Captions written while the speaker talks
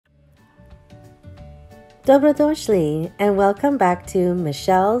Dobrodošli and welcome back to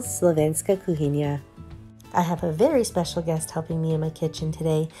Michelle's Slovenska Kuhinja. I have a very special guest helping me in my kitchen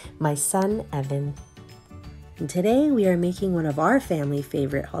today, my son Evan. And today we are making one of our family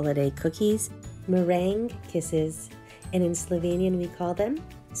favorite holiday cookies, meringue kisses, and in Slovenian we call them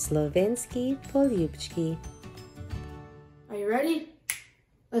Slovenski poljubčki. Are you ready?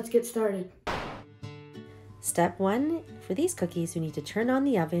 Let's get started. Step 1, for these cookies we need to turn on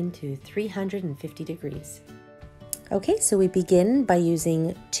the oven to 350 degrees. Okay, so we begin by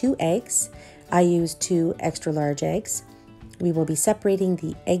using 2 eggs. I use 2 extra large eggs. We will be separating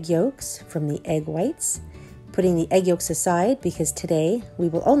the egg yolks from the egg whites, putting the egg yolks aside because today we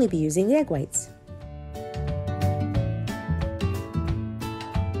will only be using the egg whites.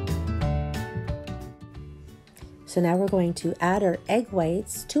 So now we're going to add our egg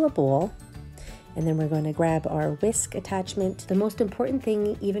whites to a bowl, and then we're going to grab our whisk attachment. The most important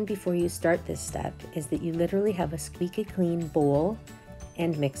thing, even before you start this step, is that you literally have a squeaky clean bowl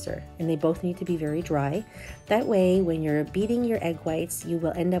and mixer, and they both need to be very dry. That way, when you're beating your egg whites, you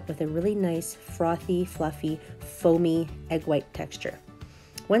will end up with a really nice, frothy, fluffy, foamy egg white texture.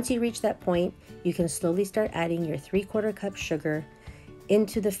 Once you reach that point, you can slowly start adding your 3/4 cup sugar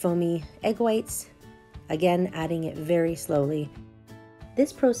into the foamy egg whites, again adding it very slowly.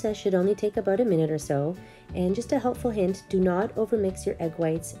 This process should only take about a minute or so, and just a helpful hint, do not overmix your egg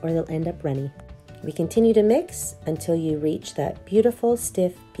whites or they'll end up runny. We continue to mix until you reach that beautiful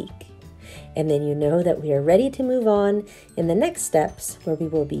stiff peak. And then you know that we are ready to move on in the next steps where we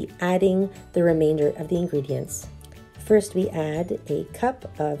will be adding the remainder of the ingredients. First we add a cup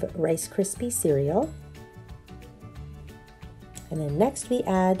of Rice Krispie cereal. And then next we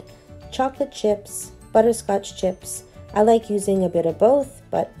add chocolate chips, butterscotch chips. I like using a bit of both,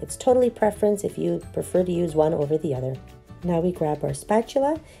 but it's totally preference if you prefer to use one over the other. Now we grab our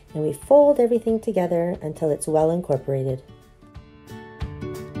spatula and we fold everything together until it's well incorporated.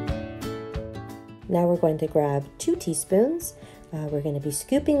 Now we're going to grab 2 teaspoons. We're going to be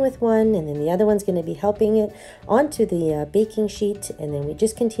scooping with one, and then the other one's going to be helping it onto the baking sheet, and then we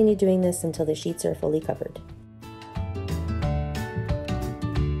just continue doing this until the sheets are fully covered.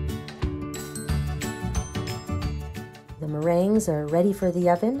 The meringues are ready for the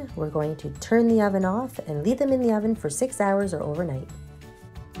oven. We're going to turn the oven off and leave them in the oven for 6 hours or overnight.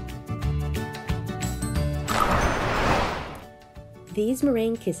 These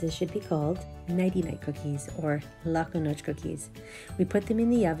meringue kisses should be called nighty-night cookies or laku-noc cookies. We put them in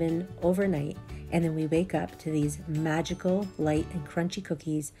the oven overnight, and then we wake up to these magical, light and crunchy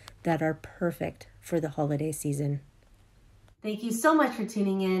cookies that are perfect for the holiday season. Thank you so much for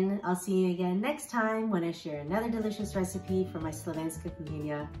tuning in. I'll see you again next time when I share another delicious recipe for my Slovenska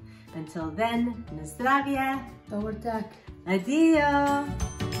Kuhinja. Until then, na zdravje! Dobar tak. Adio!